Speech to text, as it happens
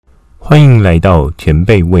欢迎来到前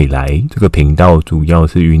辈未来这个频道，主要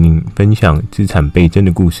是与您分享资产倍增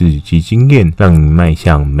的故事及经验，让你迈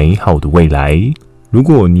向美好的未来。如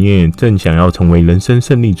果你也正想要成为人生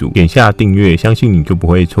胜利组，点下订阅，相信你就不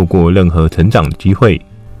会错过任何成长的机会。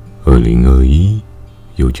2021，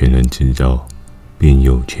有钱人制造，变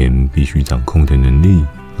有钱必须掌控的能力。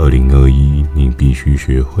2021，你必须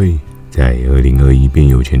学会在2021变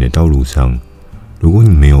有钱的道路上，如果你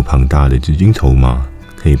没有庞大的资金筹码，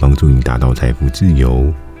可以帮助你达到财富自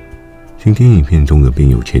由。今天影片中的变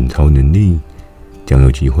有钱超能力，将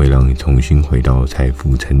有机会让你重新回到财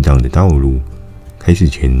富成长的道路。开始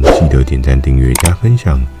前记得点赞、订阅、加分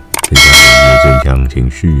享，增加你的正向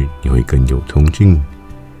情绪，你会更有冲劲，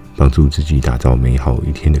帮助自己打造美好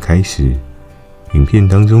一天的开始。影片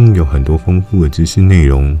当中有很多丰富的知识内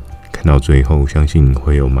容，看到最后相信你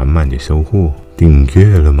会有满满的收获。订阅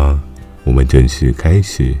了吗？我们正式开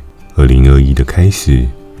始。2021的开始，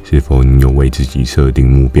是否你有为自己设定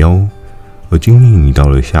目标？而经历你到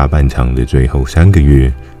了下半场的最后3个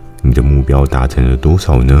月，你的目标达成了多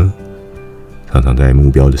少呢？常常在目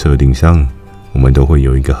标的设定上，我们都会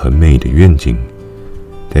有一个很美的愿景，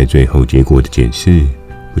在最后结果的检视，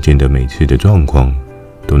不见得每次的状况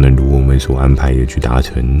都能如我们所安排的去达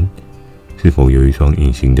成。是否有一双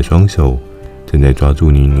隐形的双手，正在抓住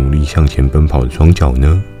你努力向前奔跑的双脚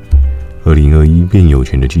呢？2021变有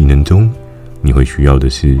钱的技能中，你会需要的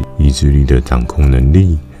是意志力的掌控能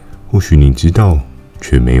力。或许你知道，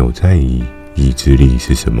却没有在意意志力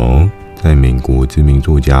是什么。在美国知名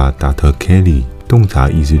作家 Dr. Kelly《洞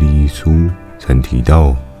察意志力》一书曾提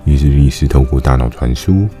到，意志力是透过大脑传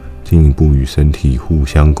输，进一步与身体互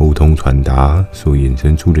相沟通传达所衍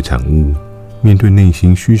生出的产物。面对内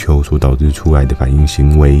心需求所导致出来的反应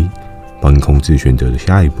行为，帮你控制选择的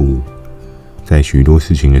下一步。在许多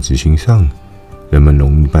事情的执行上，人们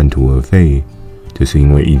容易半途而废，这是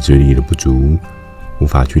因为意志力的不足，无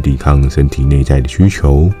法去抵抗身体内在的需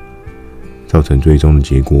求，造成最终的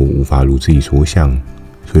结果无法如自己所想。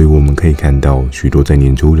所以我们可以看到，许多在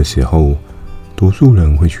年初的时候，多数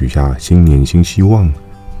人会许下新年新希望，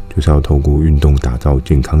就是要透过运动打造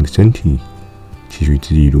健康的身体，期许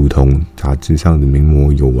自己如同杂志上的名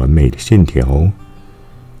模，有完美的线条。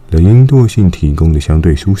人因惰性提供的相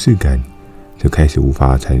对舒适感，则开始无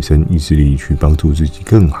法产生意志力去帮助自己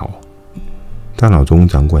更好。大脑中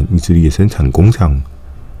掌管意志力的生产工厂，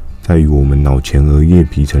在于我们脑前额叶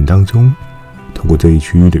皮层当中，透过这一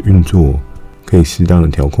区域的运作，可以适当的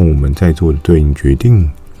调控我们在做的对应决定，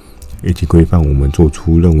以及规范我们做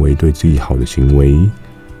出认为对自己好的行为，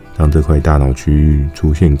让这块大脑区域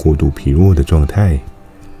出现过度疲弱的状态。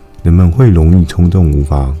人们会容易冲动，无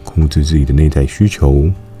法控制自己的内在需求，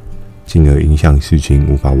进而影响事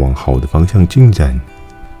情无法往好的方向进展。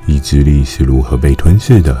意志力是如何被吞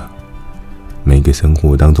噬的？每个生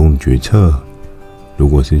活当中的决策，如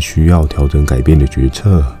果是需要调整改变的决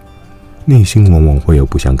策，内心往往会有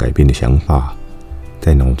不想改变的想法，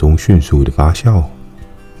在脑中迅速的发酵。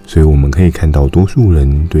所以我们可以看到，多数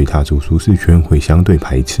人对踏出舒适圈会相对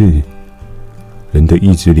排斥。人的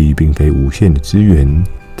意志力并非无限的资源，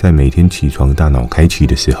在每天起床大脑开启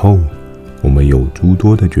的时候，我们有诸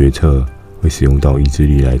多的决策会使用到意志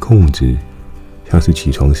力来控制。像是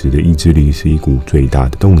起床时的意志力是一股最大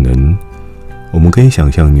的动能。我们可以想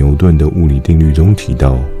象牛顿的物理定律中提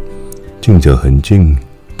到静者恒静，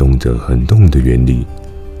动者恒动的原理。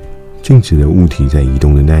静止的物体在移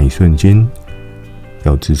动的那一瞬间，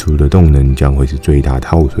要支出的动能将会是最大的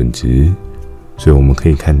耗损值。所以我们可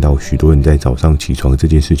以看到，许多人在早上起床这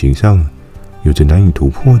件事情上有着难以突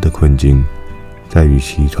破的困境，在于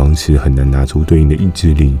起床时很难拿出对应的意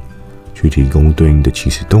志力去提供对应的起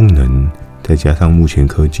始动能，再加上目前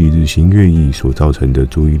科技日新月异所造成的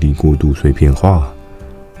注意力过度碎片化，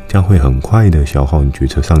将会很快的消耗你决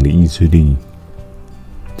策上的意志力。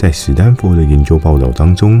在史丹佛的研究报道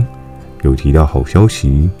当中，有提到好消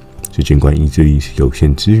息是，尽管意志力是有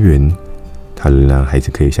限资源，它仍然还是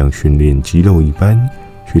可以像训练肌肉一般，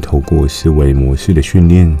去透过思维模式的训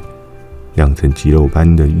练，养成肌肉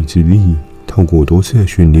般的意志力。透过多次的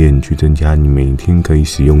训练，去增加你每天可以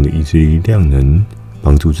使用的意志力量能，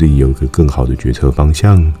帮助自己有一个更好的决策方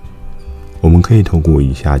向。我们可以透过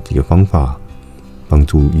以下几个方法，帮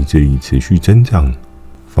助意志力持续增长。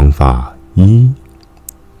方法1：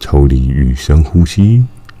抽离与深呼吸。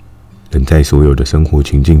人在所有的生活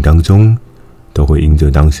情境当中，都会因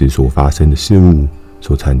着当时所发生的事物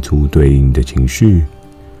所产出对应的情绪。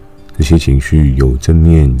这些情绪有正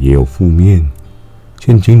面也有负面。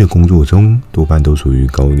现今的工作中，多半都属于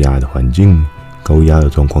高压的环境。高压的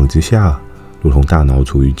状况之下，如同大脑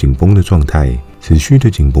处于紧绷的状态，持续的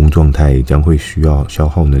紧绷状态将会需要消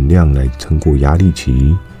耗能量来撑过压力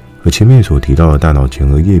期，而前面所提到的大脑前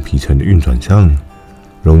额叶皮层的运转上，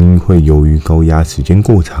容易会由于高压时间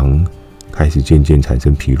过长，开始渐渐产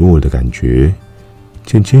生疲弱的感觉，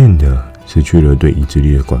渐渐的失去了对意志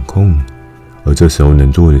力的管控。而这时候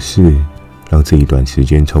能做的是，让自己短时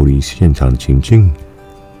间抽离现场的情境，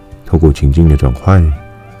透过情境的转换，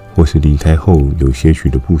或是离开后有些许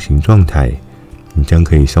的步行状态，你将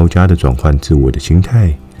可以稍加的转换自我的心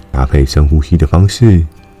态，搭配深呼吸的方式，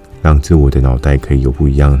让自我的脑袋可以有不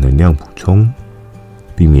一样的能量补充，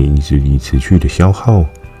避免意志力持续的消耗，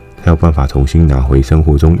才有办法重新拿回生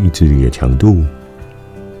活中意志力的强度。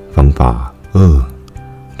方法2，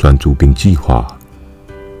专注并计划。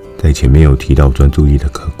在前面有提到专注力的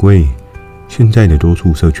可贵，现在的多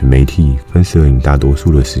数社群媒体分食了你大多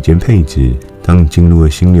数的时间配置。当你进入了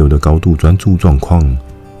心流的高度专注状况，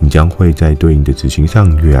你将会在对应的执行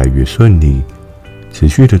上越来越顺利，持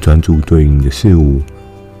续的专注对应的事物，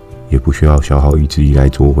也不需要消耗意志力来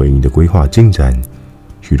做回你的规划进展。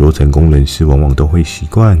许多成功人士往往都会习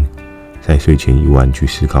惯在睡前1晚去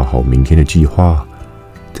思考好明天的计划。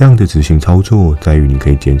这样的执行操作在于你可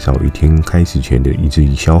以减少一天开始前的意志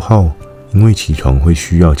力消耗，因为起床会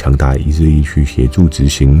需要强大意志力去协助执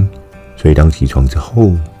行，所以当起床之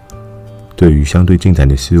后，对于相对进展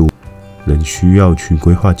的事物仍需要去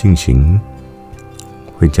规划进行，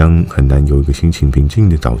会将很难有一个心情平静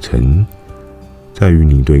的早晨。在于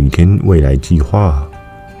你对一天未来计划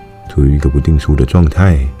处于一个不定数的状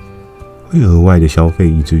态，会额外的消费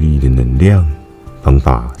意志力的能量。方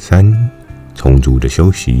法3，充足的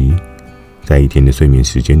休息。在一天的睡眠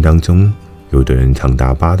时间当中，有的人长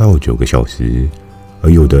达8到9个小时，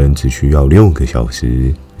而有的人只需要6个小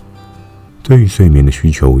时。对于睡眠的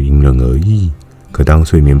需求因人而异，可当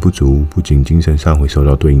睡眠不足，不仅精神上会受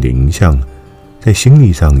到对应的影响，在心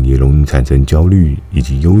理上也容易产生焦虑以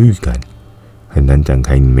及忧郁感，很难展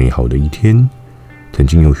开你美好的一天。曾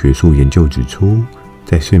经有学术研究指出，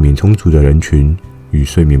在睡眠充足的人群与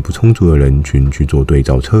睡眠不充足的人群去做对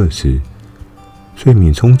照测试，睡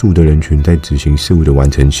眠充足的人群在执行事物的完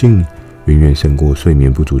成性远远胜过睡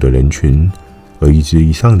眠不足的人群，而意志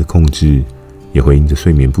力上的控制也会因着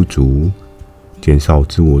睡眠不足减少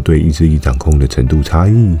自我对意志力掌控的程度差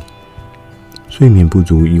异。睡眠不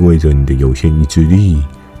足意味着你的有限意志力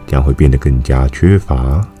将会变得更加缺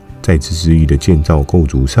乏。在自制力的建造构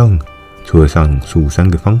筑上，除了上述3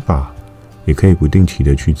个方法，也可以不定期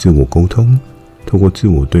的去自我沟通，透过自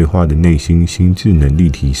我对话的内心心智能力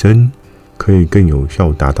提升，可以更有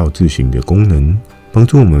效达到自省的功能，帮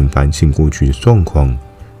助我们反省过去的状况，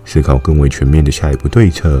思考更为全面的下一步对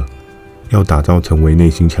策。要打造成为内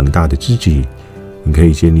心强大的自己，你可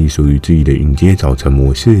以建立属于自己的迎接早晨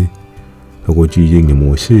模式，透过既定的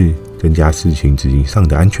模式增加事情执行上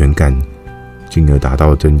的安全感，进而达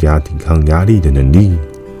到增加抵抗压力的能力。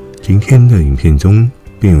今天的影片中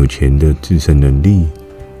变有钱的制胜能力，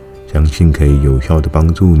相信可以有效的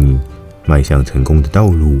帮助你迈向成功的道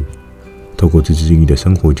路。透过自制力的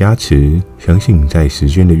生活加持，相信在时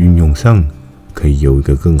间的运用上可以有一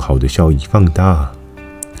个更好的效益放大。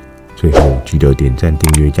最后记得点赞、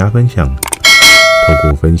订阅、加分享，透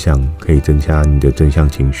过分享可以增加你的正向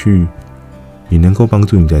情绪，也能够帮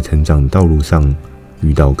助你在成长道路上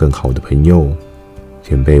遇到更好的朋友。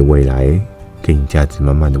前辈未来，给你价值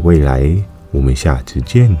满满的未来，我们下次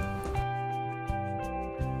见。